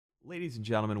Ladies and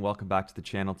gentlemen, welcome back to the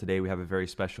channel. Today we have a very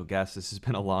special guest. This has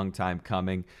been a long time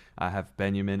coming. I have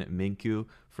Beniamin Mincu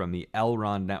from the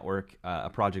Elrond network, a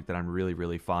project that I'm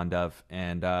really fond of.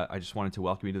 And I just wanted to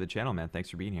welcome you to the channel, man. Thanks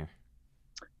for being here.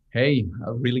 Hey,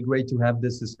 really great to have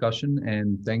this discussion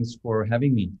and thanks for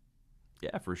having me.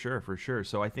 Yeah, for sure.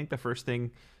 So I think the first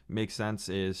thing makes sense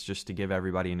is just to give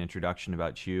everybody an introduction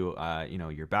about you,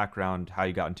 your background, how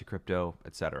you got into crypto,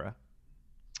 etc.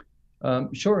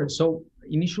 Sure. So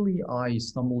initially, I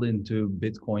stumbled into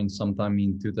Bitcoin sometime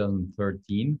in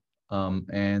 2013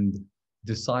 and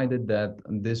decided that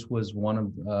this was one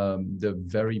of the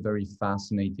very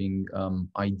fascinating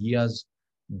ideas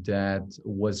that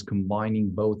was combining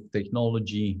both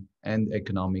technology and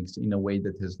economics in a way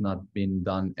that has not been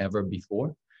done ever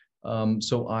before.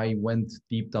 So I went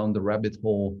deep down the rabbit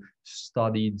hole,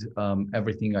 studied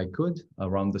everything I could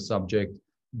around the subject,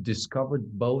 discovered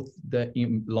both the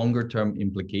longer term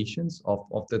implications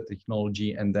of the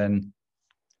technology, and then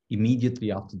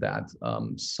immediately after that,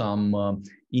 some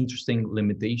interesting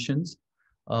limitations.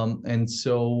 I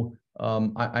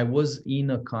was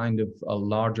in a kind of a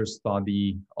larger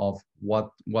study of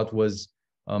what was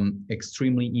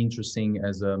extremely interesting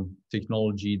as a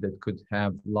technology that could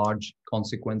have large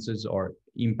consequences or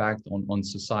impact on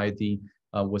society.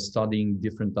 Was studying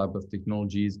different type of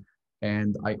technologies,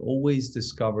 and I always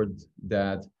discovered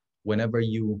that whenever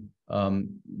you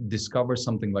discover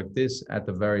something like this at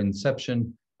the very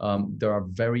inception, there are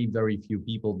very few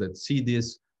people that see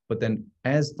this. But then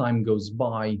as time goes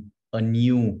by, a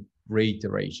new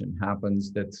reiteration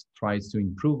happens that tries to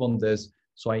improve on this.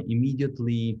 So I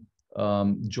immediately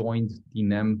joined the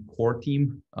NEM core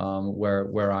team,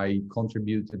 where I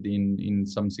contributed in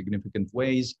some significant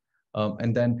ways.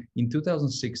 And then in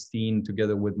 2016,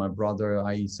 together with my brother,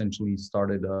 I essentially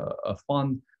started a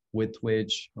fund with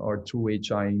which, or through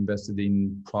which, I invested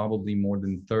in probably more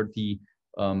than 30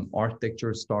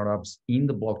 architecture startups in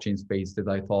the blockchain space that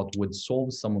I thought would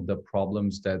solve some of the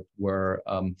problems that were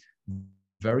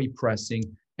very pressing.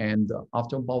 And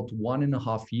after about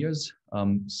 1.5 years,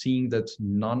 seeing that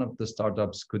none of the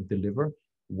startups could deliver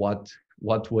what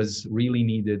was really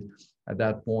needed at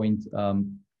that point,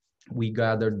 we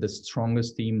gathered the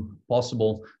strongest team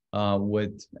possible,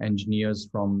 with engineers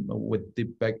with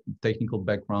deep technical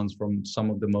backgrounds from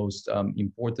some of the most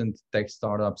important tech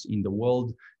startups in the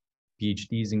world,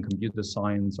 PhDs in computer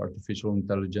science, artificial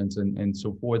intelligence, and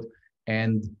so forth.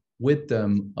 And with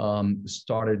them,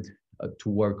 started to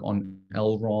work on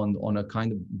Elrond, on a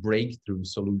kind of breakthrough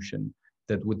solution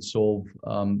that would solve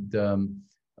the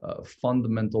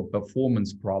fundamental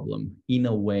performance problem in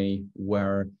a way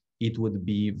where it would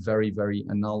be very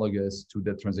analogous to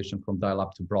the transition from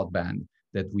dial-up to broadband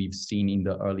that we've seen in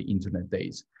the early internet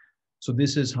days. So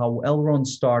this is how Elrond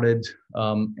started,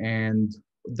 and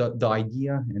the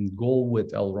idea and goal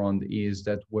with Elrond is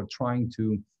that we're trying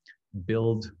to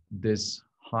build this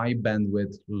high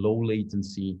bandwidth, low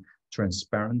latency,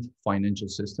 transparent financial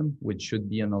system, which should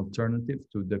be an alternative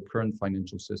to the current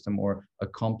financial system, or a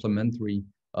complementary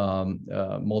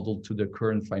model to the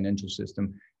current financial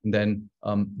system, and then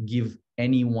give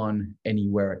anyone,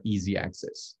 anywhere, easy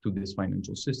access to this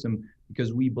financial system,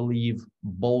 because we believe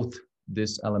both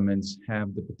these elements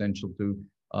have the potential to,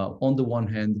 on the one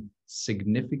hand,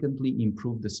 significantly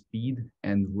improve the speed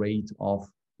and rate of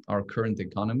our current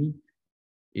economy.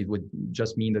 It would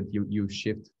just mean that you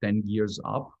shift 10 gears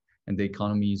up, and the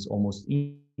economy is almost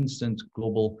instant,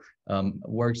 global,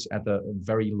 works at a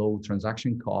very low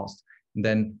transaction cost. And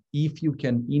then if you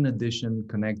can, in addition,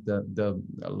 connect the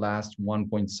last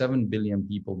 1.7 billion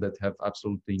people that have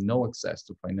absolutely no access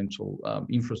to financial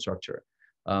infrastructure,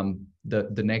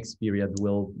 the next period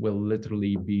will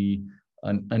literally be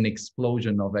an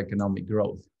explosion of economic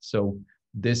growth. So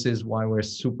this is why we're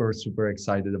super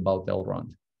excited about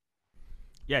Elrond.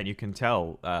 Yeah, and you can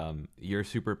tell you're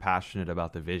super passionate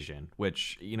about the vision,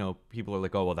 which, people are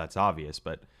like, oh, well, that's obvious.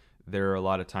 But there are a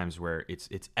lot of times where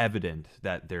it's evident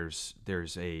that there's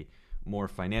a more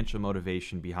financial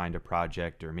motivation behind a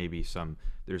project, or maybe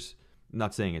there's, I'm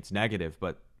not saying it's negative,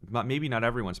 but maybe not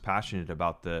everyone's passionate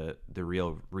about the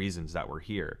real reasons that we're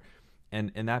here.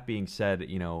 And that being said,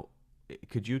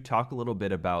 could you talk a little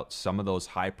bit about some of those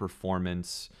high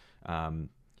performance,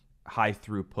 high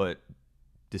throughput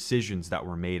decisions that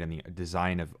were made in the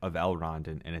design of Elrond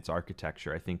and its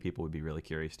architecture? I think people would be really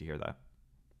curious to hear that.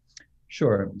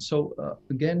 Sure. So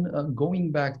again,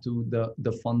 going back to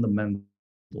the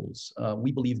fundamentals,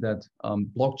 we believe that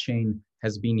blockchain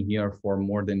has been here for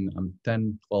more than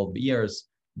 10, 12 years,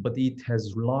 but it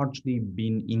has largely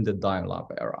been in the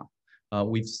dial-up era.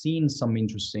 We've seen some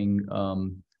interesting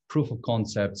proof of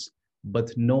concepts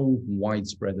but no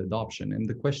widespread adoption. And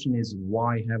the question is,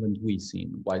 why haven't we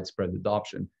seen widespread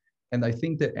adoption? And I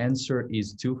think the answer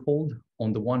is twofold.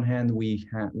 On the one hand, we've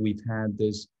had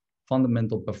this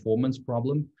fundamental performance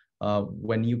problem.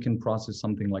 When you can process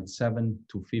something like 7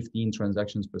 to 15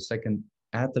 transactions per second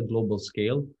at a global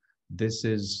scale, this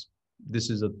is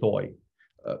a toy.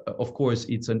 Of course,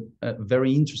 it's a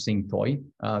very interesting toy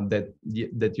that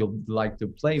you'll like to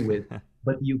play with,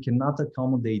 but you cannot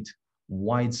accommodate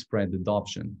widespread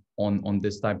adoption on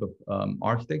this type of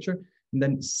architecture. And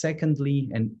then secondly,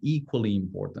 and equally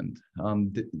important,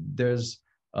 there's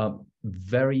a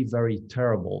very, very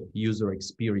terrible user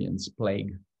experience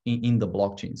plague in the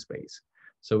blockchain space.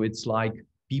 So it's like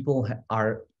people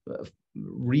are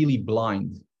really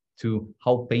blind to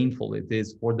how painful it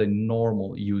is for the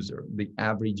normal user, the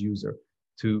average user,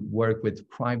 to work with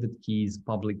private keys,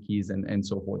 public keys, and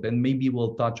so forth. And maybe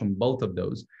we'll touch on both of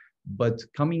those. But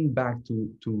coming back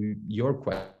to your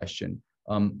question,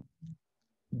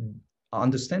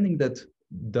 understanding that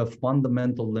the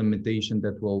fundamental limitation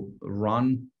that will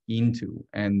run into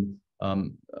and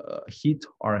hit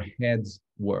our heads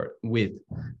with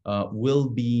will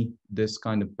be this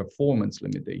kind of performance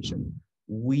limitation.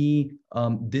 We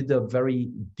did a very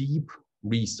deep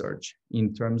research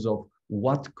in terms of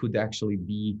what could actually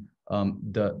be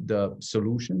the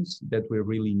solutions that we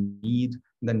really need.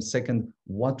 And then second,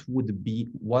 what would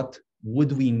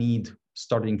we need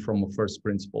starting from a first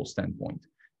principle standpoint?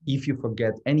 If you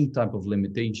forget any type of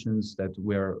limitations that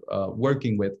we're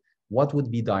working with, what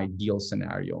would be the ideal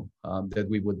scenario that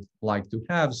we would like to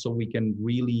have so we can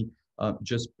really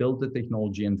just build the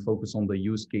technology and focus on the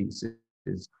use cases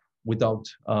without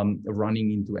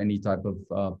running into any type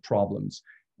of problems.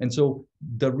 And so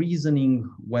the reasoning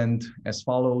went as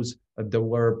follows. There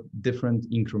were different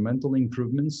incremental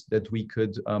improvements that we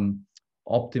could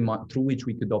optimize, through which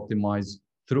we could optimize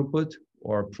throughput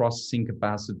or processing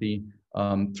capacity,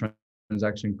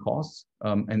 transaction costs,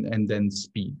 and then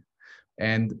speed.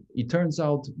 And it turns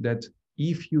out that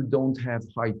if you don't have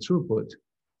high throughput,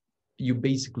 you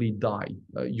basically die.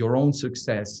 Your own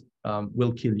success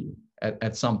will kill you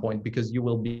at some point, because you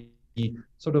will be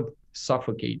sort of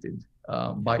suffocated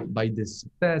by this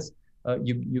success.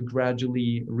 You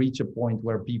gradually reach a point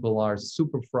where people are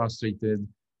super frustrated,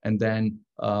 and then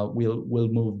will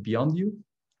move beyond you.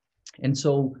 And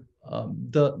so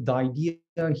the idea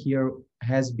here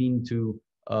has been to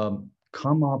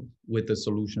come up with a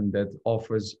solution that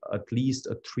offers at least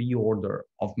a 3 order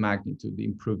of magnitude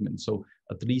improvement. So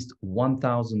at least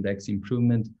 1000x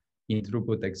improvement in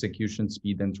throughput, execution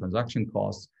speed, and transaction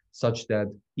costs, such that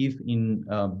if in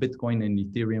Bitcoin and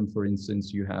Ethereum, for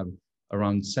instance, you have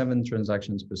around 7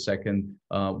 transactions per second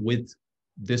with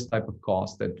this type of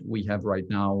cost that we have right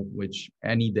now, which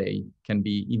any day can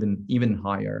be even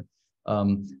higher.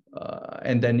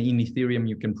 And then in Ethereum,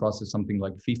 you can process something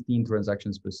like 15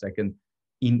 transactions per second.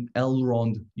 In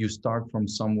Elrond, you start from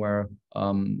somewhere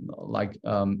like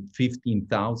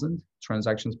 15,000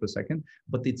 transactions per second.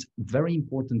 But it's very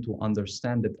important to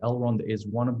understand that Elrond is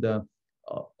one of the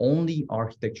only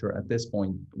architecture at this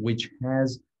point which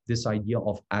has this idea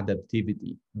of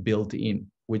adaptivity built in,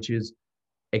 which is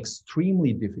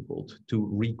extremely difficult to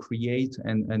recreate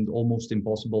and almost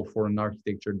impossible for an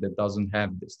architecture that doesn't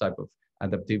have this type of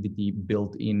adaptivity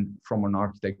built in from an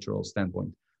architectural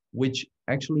standpoint, which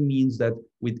actually means that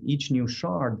with each new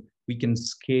shard, we can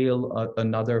scale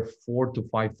another 4,000 to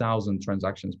 5,000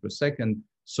 transactions per second,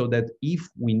 so that if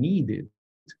we need it,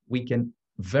 we can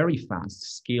very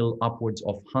fast scale upwards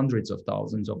of hundreds of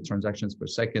thousands of transactions per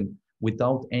second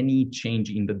without any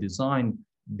change in the design,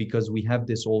 because we have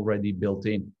this already built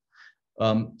in.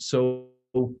 So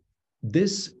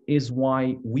this is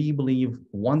why we believe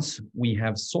once we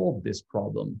have solved this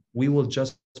problem, we will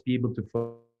just be able to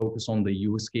focus on the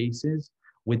use cases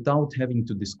without having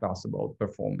to discuss about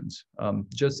performance.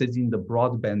 Just as in the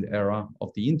broadband era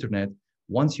of the internet,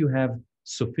 once you have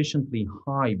sufficiently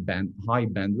high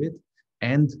bandwidth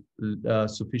and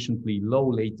sufficiently low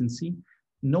latency,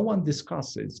 no one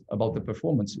discusses about the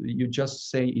performance. You just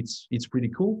say it's pretty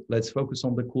cool. Let's focus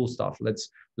on the cool stuff.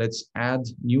 Let's add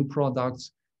new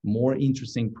products, more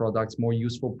interesting products, more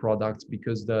useful products,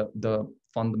 because the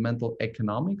fundamental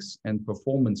economics and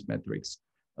performance metrics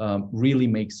really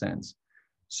make sense.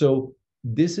 So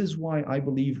this is why I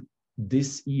believe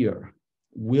this year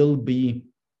will be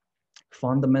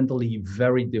fundamentally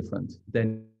very different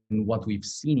than what we've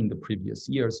seen in the previous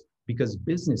years, because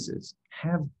businesses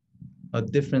have a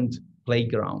different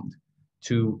playground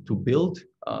to build,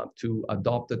 to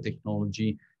adopt the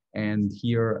technology. And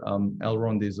here,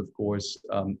 Elrond is, of course,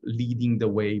 leading the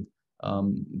way,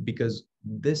 because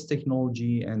this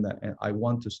technology, and I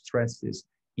want to stress this,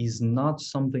 is not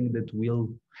something that we'll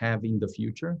have in the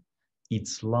future.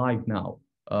 It's live now.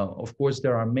 Of course,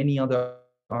 there are many other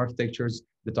architectures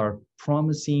that are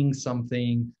promising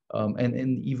something,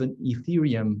 and even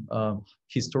Ethereum,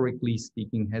 historically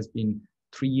speaking, has been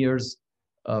 3 years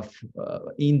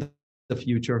in the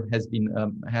future, has been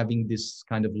having this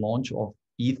kind of launch of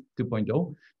ETH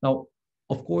 2.0. Now,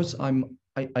 of course,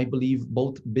 I believe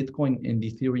both Bitcoin and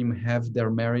Ethereum have their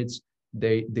merits.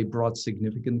 They brought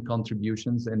significant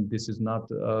contributions, and this is not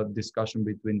a discussion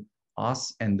between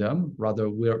us and them. Rather,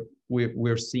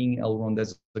 we're seeing Elrond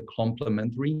as a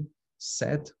complementary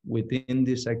set within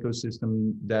this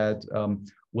ecosystem that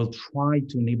will try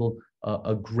to enable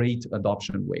a great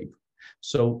adoption wave.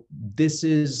 So this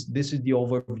is the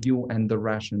overview and the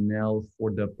rationale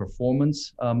for the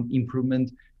performance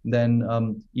improvement. Then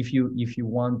if you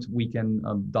want, we can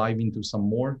dive into some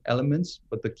more elements,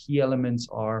 but the key elements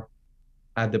are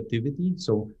adaptivity.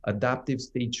 So adaptive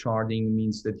state sharding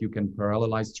means that you can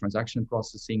parallelize transaction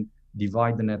processing,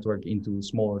 divide the network into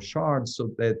smaller shards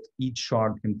so that each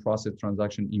shard can process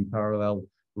transaction in parallel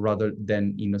rather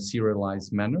than in a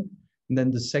serialized manner. And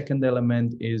then the second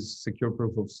element is secure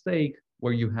proof of stake,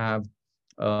 where you have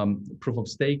proof of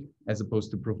stake as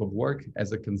opposed to proof of work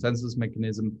as a consensus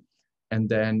mechanism. And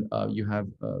then you have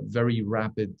very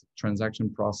rapid transaction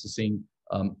processing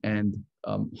and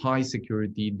high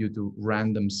security due to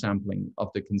random sampling of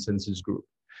the consensus group.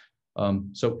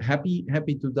 So happy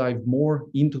to dive more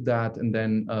into that, and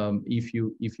then if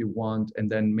you want, and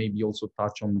then maybe also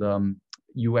touch on the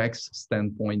UX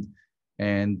standpoint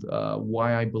and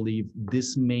why I believe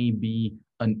this may be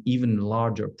an even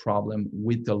larger problem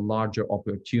with a larger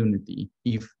opportunity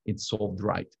if it's solved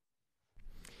right.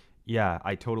 Yeah,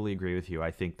 I totally agree with you.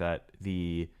 I think that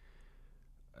the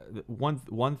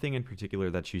one thing in particular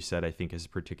that you said I think is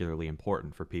particularly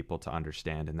important for people to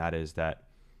understand, and that is that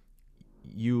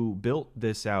you built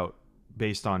this out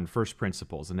based on first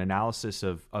principles, an analysis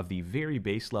of the very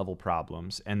base level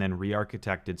problems, and then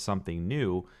re-architected something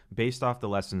new based off the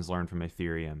lessons learned from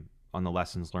Ethereum, on the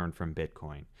lessons learned from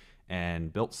Bitcoin,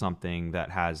 and built something that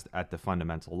has at the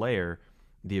fundamental layer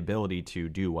the ability to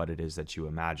do what it is that you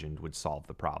imagined would solve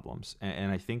the problems.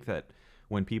 And I think that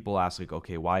when people ask, like,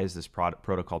 okay, why is this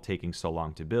protocol taking so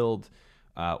long to build?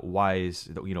 Why is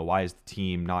the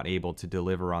team not able to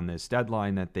deliver on this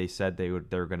deadline that they said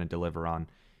they're going to deliver on?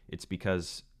 It's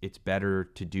because it's better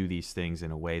to do these things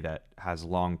in a way that has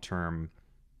long-term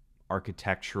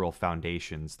architectural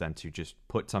foundations than to just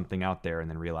put something out there and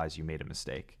then realize you made a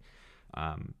mistake.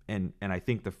 And I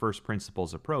think the first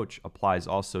principles approach applies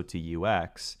also to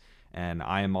UX. And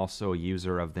I am also a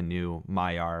user of the new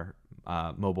Maiar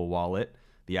mobile wallet,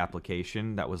 the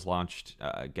application that was launched,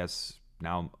 I guess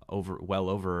now well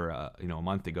over a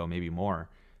month ago, maybe more.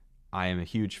 I am a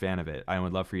huge fan of it. I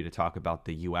would love for you to talk about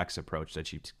the UX approach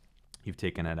that you've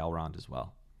taken at Elrond as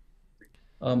well.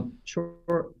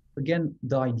 Sure. Again,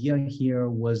 the idea here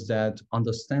was that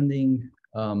understanding,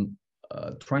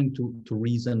 trying to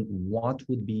reason what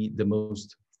would be the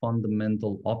most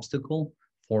fundamental obstacle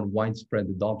for widespread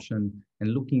adoption,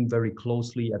 and looking very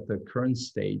closely at the current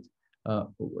state,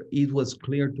 it was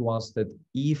clear to us that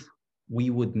if we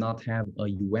would not have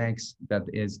a UX that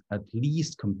is at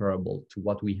least comparable to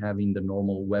what we have in the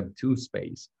normal Web 2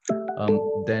 space,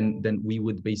 then we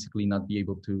would basically not be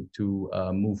able to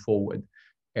move forward.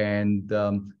 And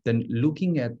then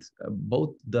looking at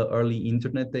both the early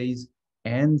internet days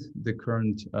and the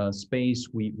current space,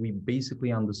 we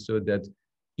basically understood that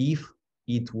if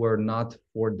it were not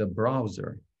for the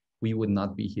browser, we would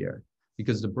not be here.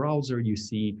 Because the browser, you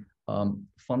see,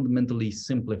 fundamentally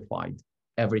simplified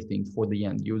everything for the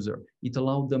end user. It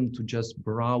allowed them to just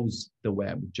browse the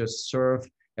web, just surf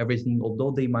everything,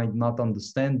 although they might not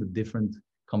understand the different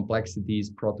complexities,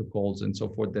 protocols, and so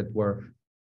forth that were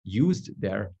used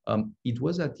there. It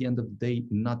was at the end of the day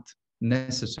not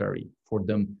necessary for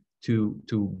them to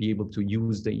be able to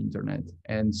use the internet.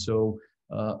 And so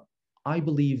I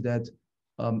believe that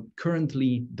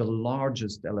currently the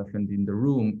largest elephant in the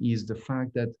room is the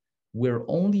fact that we're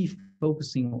only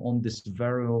focusing on this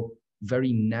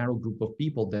very narrow group of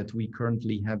people that we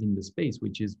currently have in the space,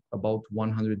 which is about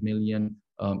 100 million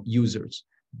users.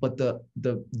 But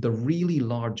the really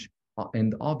large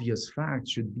and obvious fact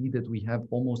should be that we have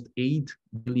almost 8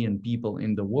 billion people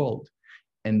in the world.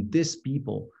 And these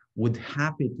people would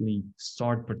happily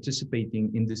start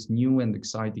participating in this new and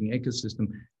exciting ecosystem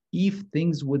if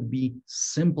things would be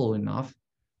simple enough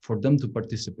for them to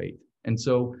participate. And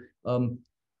so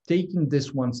taking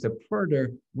this one step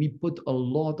further, we put a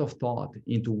lot of thought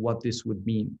into what this would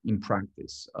mean in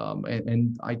practice.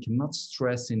 And I cannot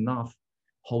stress enough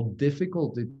how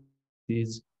difficult it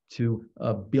is to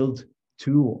build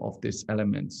two of these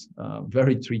elements,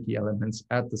 very tricky elements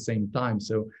at the same time.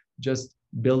 So just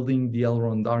building the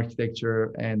Elrond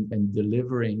architecture and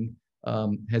delivering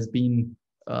has been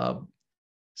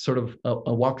sort of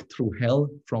a walk through hell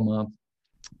from a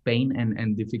pain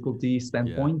and difficulty Yeah.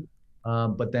 standpoint.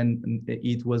 But then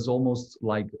it was almost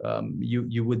like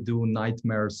you would do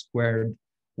nightmare squared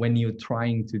when you're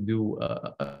trying to do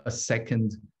a second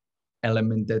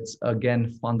element that's again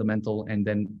fundamental, and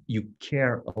then you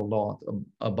care a lot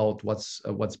about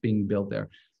what's being built there.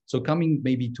 So coming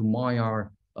maybe to Maiar,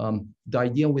 the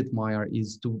idea with Maiar is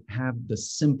to have the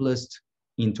simplest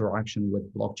interaction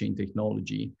with blockchain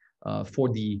technology for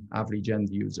the average end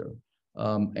user.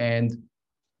 And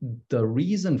the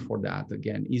reason for that,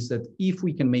 again, is that if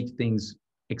we can make things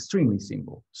extremely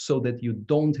simple so that you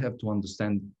don't have to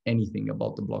understand anything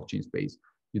about the blockchain space,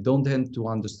 you don't have to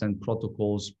understand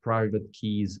protocols, private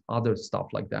keys, other stuff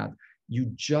like that, you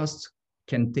just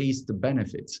can taste the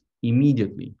benefits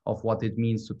immediately of what it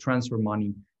means to transfer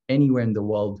money anywhere in the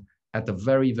world at a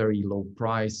very, very low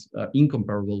price,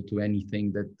 incomparable to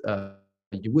anything that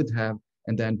you would have.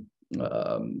 And then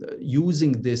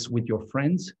using this with your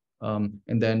friends,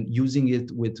 and then using it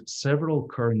with several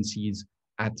currencies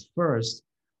at first,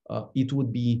 it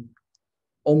would be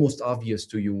almost obvious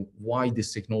to you why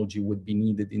this technology would be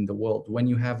needed in the world. When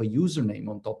you have a username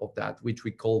on top of that, which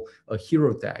we call a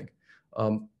hero tag,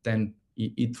 then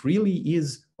it really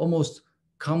is almost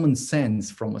common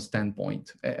sense from a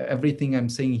standpoint. Everything I'm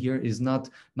saying here is not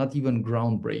even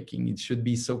groundbreaking. It should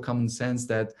be so common sense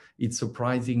that it's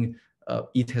surprising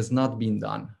it has not been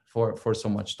done for so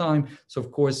much time. So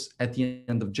of course, at the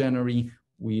end of January,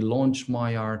 we launched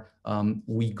Maiar.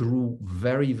 We grew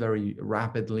very, very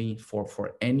rapidly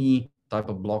for any type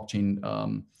of blockchain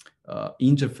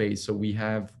interface. So we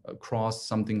have crossed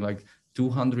something like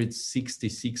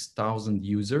 266,000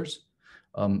 users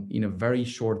in a very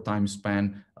short time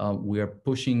span. We are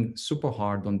pushing super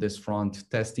hard on this front,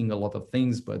 testing a lot of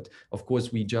things. But of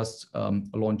course, we just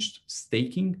launched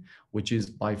staking, which is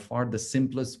by far the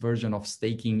simplest version of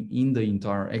staking in the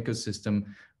entire ecosystem,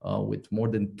 with more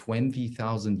than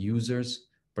 20,000 users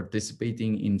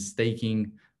participating in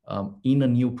staking in a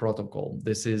new protocol.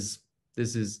 This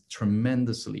is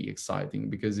tremendously exciting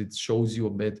because it shows you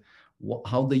a bit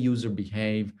how the user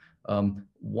behave,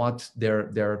 what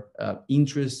their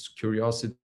interest,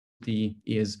 curiosity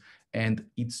is, and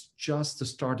it's just a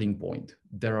starting point.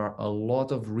 There are a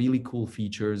lot of really cool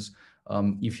features.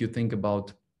 If you think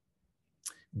about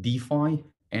DeFi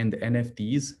and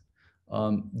NFTs,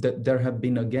 there have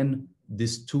been, again,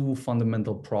 these two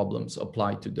fundamental problems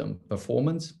applied to them.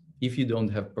 Performance. If you don't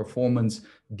have performance,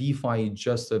 DeFi is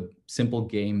just a simple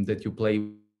game that you play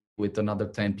with another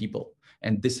 10 people.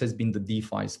 And this has been the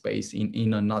DeFi space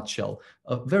in a nutshell.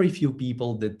 Very few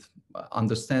people that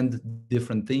understand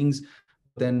different things.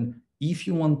 But then if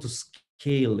you want to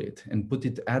scale it and put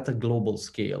it at a global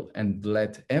scale and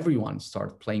let everyone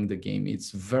start playing the game,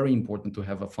 it's very important to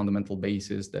have a fundamental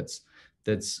basis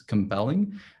that's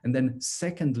compelling. And then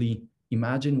secondly,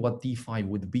 imagine what DeFi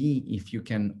would be if you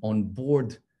can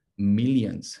onboard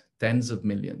millions, tens of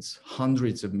millions,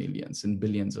 hundreds of millions, and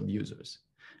billions of users.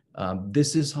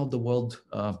 This is how the world,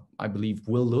 I believe,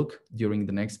 will look during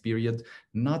the next period,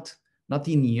 not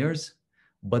in years,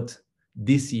 but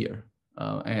this year.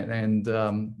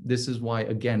 This is why,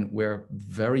 again, we're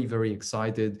very, very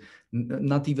excited,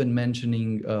 not even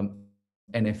mentioning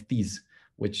NFTs,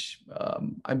 which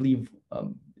I believe,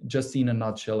 just in a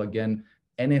nutshell, again,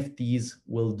 NFTs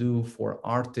will do for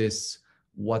artists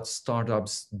what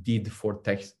startups did for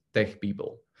tech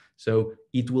people. So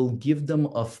it will give them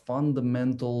a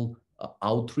fundamental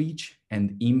outreach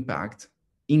and impact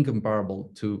incomparable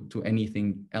to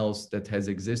anything else that has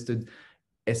existed,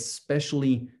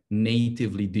 especially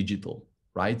natively digital,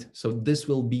 right? So this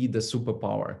will be the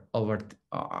superpower of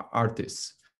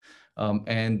artists.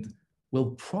 And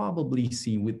we'll probably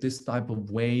see with this type of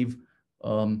wave,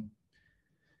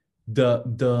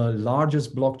 the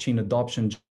largest blockchain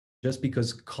adoption, just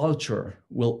because culture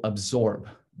will absorb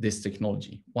this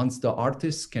technology. Once the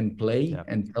artists can play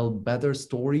and tell better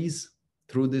stories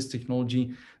through this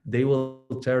technology, they will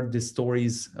tell the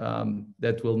stories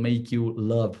that will make you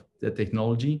love the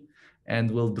technology and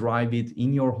will drive it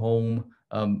in your home,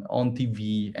 on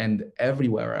TV, and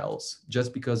everywhere else,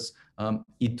 just because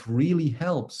it really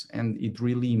helps and it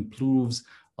really improves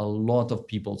a lot of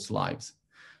people's lives.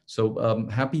 So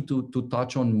happy to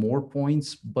touch on more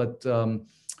points, but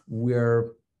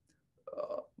we're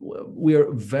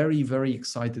very, very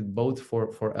excited both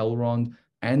for Elrond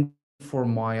and for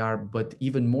Maiar, but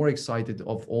even more excited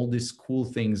of all these cool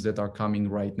things that are coming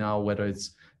right now, whether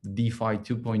it's the DeFi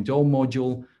 2.0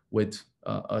 module with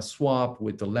a swap,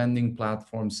 with the lending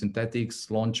platform, synthetics,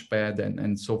 launchpad,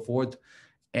 and so forth,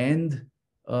 and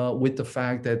with the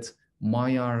fact that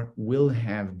Maiar will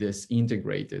have this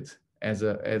integrated as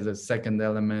a second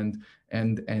element,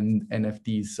 and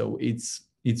NFTs. So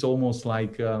it's almost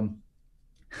like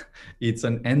it's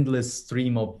an endless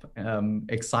stream of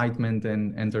excitement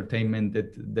and entertainment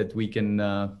that we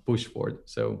can push forward.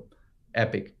 So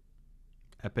epic.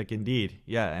 Epic indeed.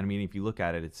 Yeah, and I mean, if you look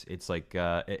at it, it's like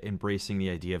embracing the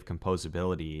idea of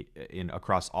composability in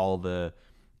across all the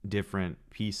different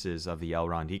pieces of the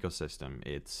Elrond ecosystem.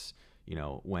 It's, you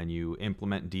know, when you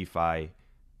implement DeFi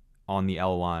on the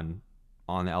Elrond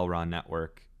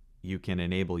network, you can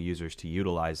enable users to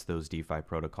utilize those DeFi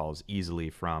protocols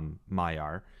easily from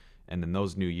Maiar, and then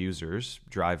those new users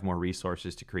drive more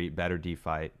resources to create better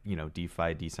DeFi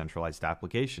decentralized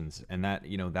applications, and that,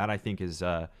 you know, that I think is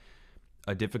a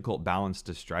difficult balance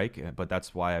to strike, but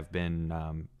that's why I've been,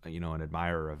 an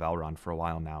admirer of Elrond for a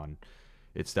while now, and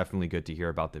it's definitely good to hear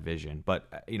about the vision.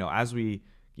 But as we,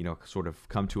 sort of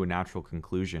come to a natural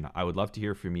conclusion, I would love to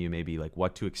hear from you, maybe like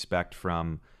what to expect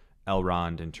from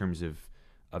Elrond in terms of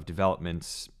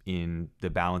developments in the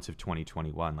balance of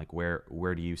 2021. Like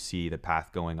where do you see the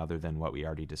path going, other than what we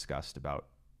already discussed about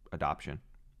adoption?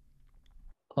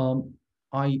 Um,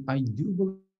 I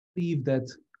do believe that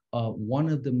one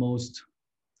of the most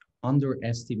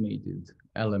underestimated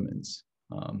elements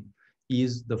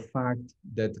is the fact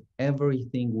that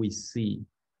everything we see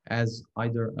as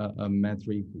either a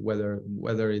metric,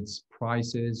 whether it's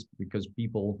prices, because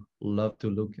people love to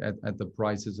look at the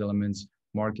prices elements,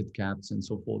 market caps, and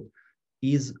so forth,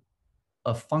 is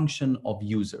a function of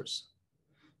users.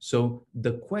 So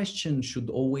the question should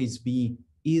always be,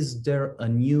 is there a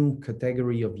new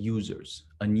category of users,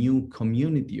 a new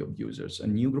community of users, a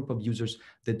new group of users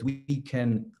that we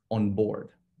can onboard?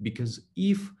 Because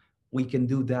if we can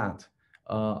do that,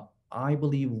 I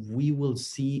believe we will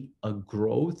see a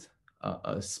growth,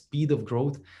 a speed of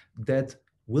growth that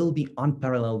will be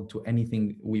unparalleled to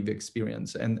anything we've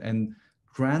experienced. And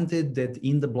granted that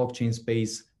in the blockchain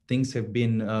space, things have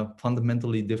been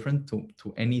fundamentally different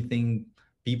to anything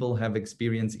people have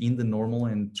experienced in the normal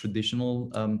and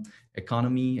traditional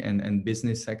economy and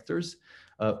business sectors.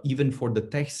 Even for the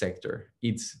tech sector,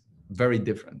 it's very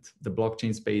different. The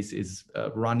blockchain space is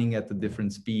running at a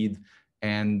different speed,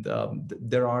 and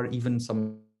there are even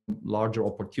some larger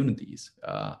opportunities,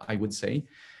 I would say.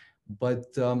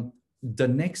 But the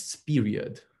next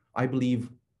period, I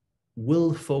believe,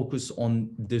 will focus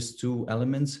on these two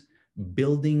elements,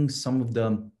 building some of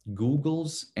the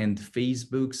Googles and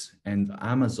Facebooks and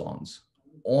Amazons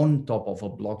on top of a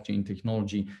blockchain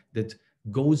technology that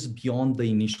goes beyond the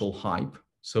initial hype.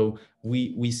 So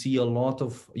we see a lot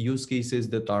of use cases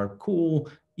that are cool,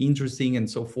 interesting, and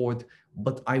so forth.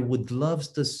 But I would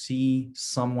love to see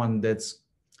someone that's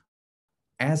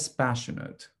as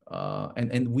passionate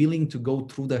and willing to go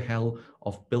through the hell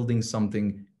of building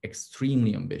something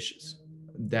extremely ambitious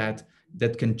that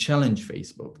can challenge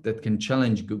Facebook, that can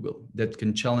challenge Google, that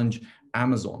can challenge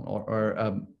Amazon,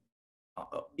 or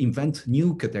invent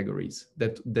new categories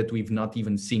that we've not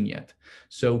even seen yet.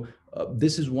 So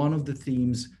this is one of the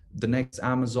themes. The next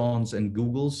Amazons and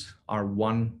Googles are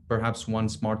perhaps one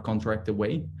smart contract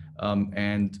away,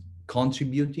 and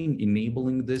contributing,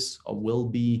 enabling this will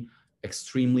be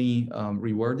extremely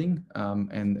rewarding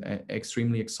and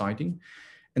extremely exciting.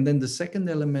 And then the second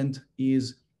element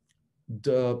is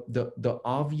the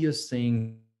obvious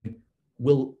thing: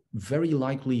 will very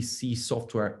likely see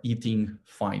software eating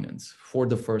finance for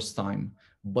the first time,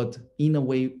 but in a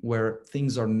way where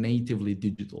things are natively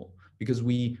digital, because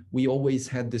we always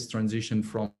had this transition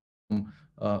from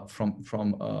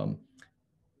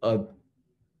a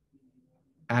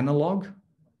analog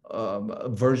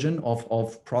version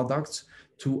of products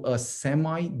to a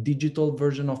semi-digital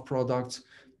version of products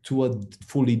to a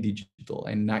fully digital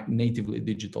and natively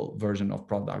digital version of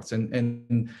products.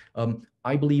 And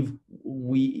I believe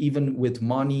we, even with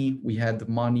money, we had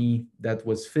money that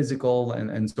was physical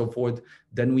and so forth.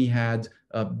 Then we had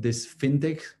this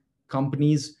fintech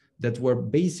companies that were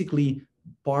basically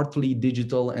partly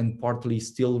digital and partly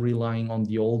still relying on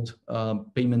the old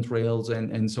payment rails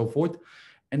and so forth.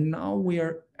 And now we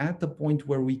are at the point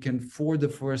where we can, for the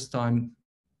first time,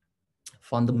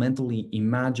 fundamentally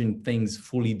imagine things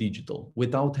fully digital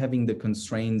without having the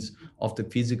constraints of the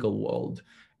physical world.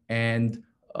 And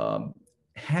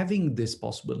having this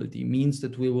possibility means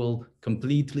that we will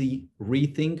completely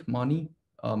rethink money.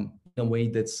 a way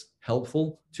that's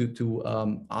helpful to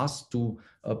us, to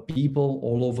people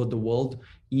all over the world,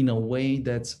 in a way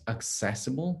that's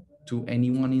accessible to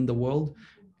anyone in the world.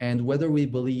 And whether we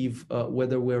believe,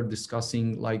 whether we're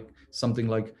discussing like something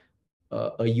like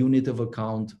a unit of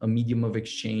account, a medium of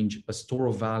exchange, a store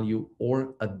of value,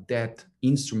 or a debt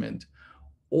instrument,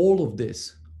 all of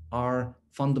this are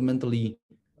fundamentally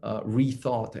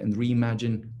rethought and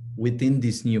reimagined within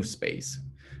this new space.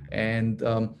 And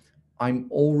I'm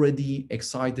already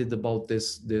excited about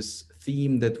this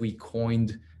theme that we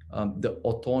coined, the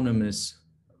autonomous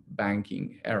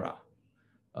banking era.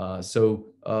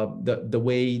 The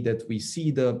way that we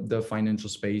see the financial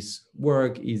space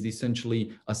work is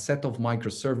essentially a set of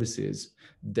microservices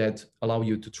that allow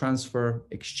you to transfer,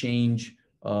 exchange,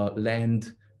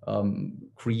 lend,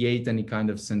 create any kind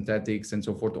of synthetics and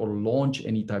so forth, or launch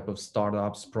any type of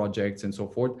startups, projects, and so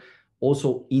forth.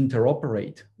 Also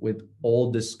interoperate with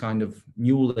all this kind of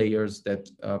new layers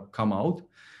that come out.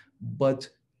 But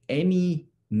any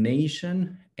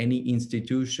nation, any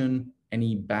institution,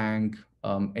 any bank,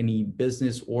 any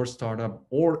business or startup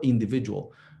or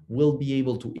individual will be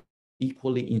able to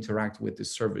equally interact with the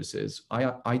services,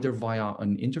 either via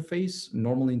an interface,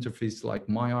 normal interface like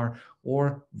Maiar,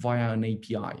 or via an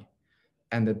API.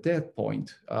 And at that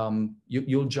point,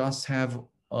 you'll just have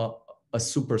a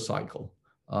super cycle.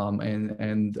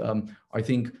 I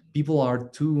think people are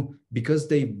too, because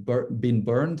they've been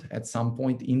burned at some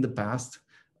point in the past,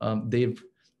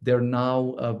 they're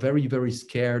now very, very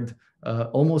scared,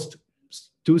 almost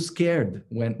too scared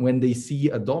when they see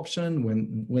adoption,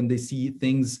 when they see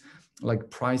things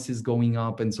like prices going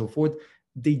up and so forth.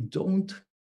 They don't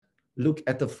look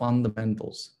at the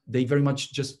fundamentals. They very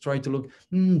much just try to look,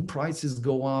 prices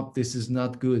go up, this is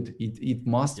not good, it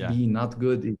must Yeah. be not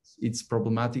good, it's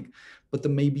problematic. But the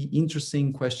maybe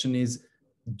interesting question is,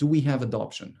 do we have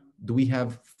adoption? Do we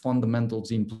have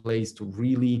fundamentals in place to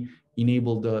really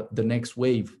enable the next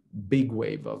wave, big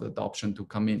wave of adoption to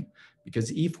come in?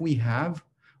 Because if we have,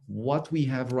 what we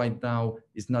have right now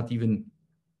is not even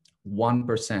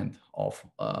 1% of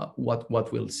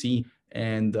what we'll see.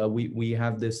 And we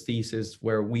have this thesis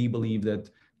where we believe that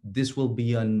this will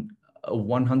be a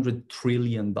 $100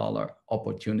 trillion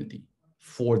opportunity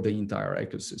for the entire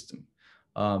ecosystem.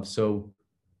 So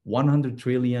 100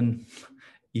 trillion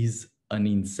is an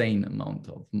insane amount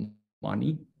of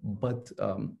money, but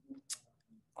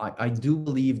I do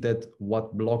believe that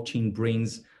what blockchain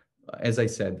brings, as I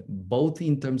said, both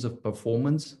in terms of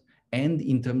performance and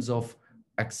in terms of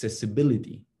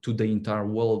accessibility to the entire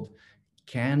world,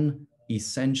 can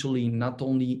essentially not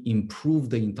only improve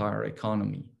the entire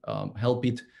economy, help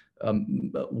it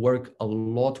work a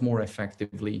lot more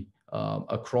effectively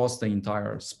across the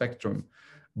entire spectrum,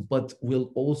 but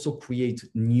will also create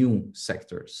new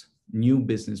sectors, new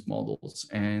business models.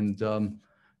 And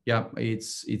yeah,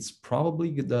 it's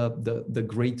probably the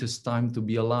greatest time to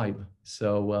be alive.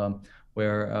 So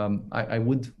where I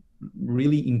would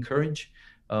really encourage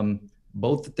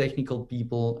both the technical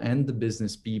people and the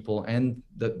business people and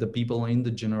the people in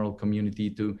the general community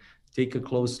to take a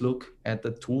close look at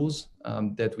the tools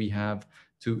that we have,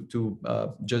 to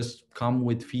just come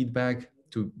with feedback,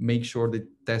 to make sure that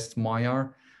test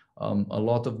Maiar. A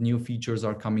lot of new features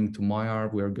are coming to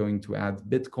Maiar. We're going to add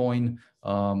Bitcoin.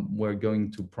 We're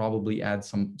going to probably add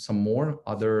some more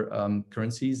other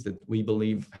currencies that we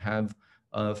believe have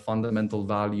fundamental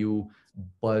value.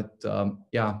 But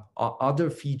yeah, other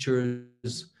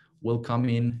features will come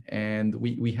in, and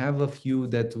we have a few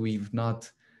that we've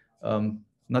not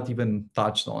even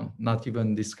touched on, not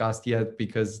even discussed yet,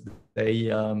 because they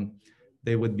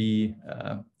would be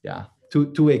yeah,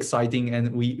 too exciting,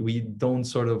 and we don't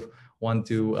sort of want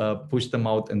to push them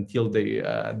out until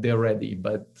they're ready.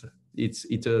 But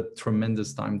it's a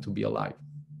tremendous time to be alive.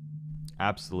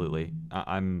 Absolutely.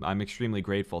 I'm extremely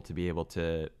grateful to be able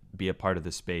to be a part of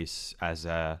the space as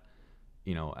a,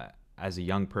 you know, as a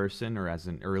young person or as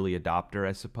an early adopter,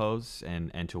 I suppose,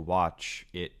 and to watch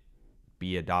it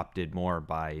be adopted more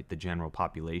by the general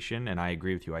population. And I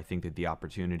agree with you. I think that the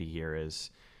opportunity here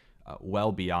is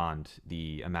well beyond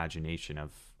the imagination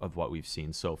of what we've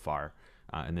seen so far.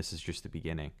 And this is just the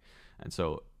beginning. And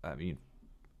so, I mean,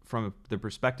 from the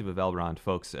perspective of Elrond,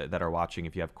 folks that are watching,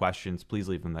 if you have questions, please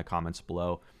leave them in the comments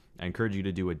below. I encourage you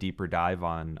to do a deeper dive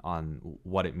on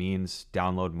what it means.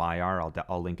 Download Maiar.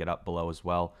 I'll link it up below as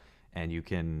well, and you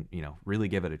can, you know, really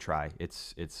give it a try.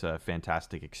 It's a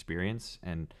fantastic experience.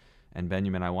 And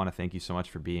Beniamin, I want to thank you so much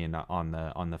for being on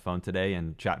the phone today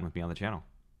and chatting with me on the channel.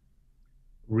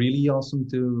 Really awesome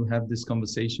to have this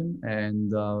conversation,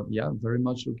 and yeah, very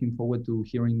much looking forward to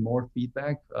hearing more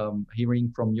feedback,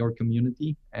 hearing from your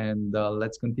community, and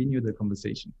let's continue the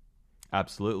conversation.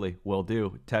 Absolutely. Will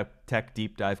do. Tech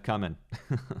deep dive coming.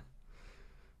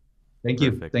 Thank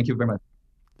you. Perfect. Thank you very much.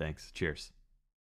 Thanks. Cheers.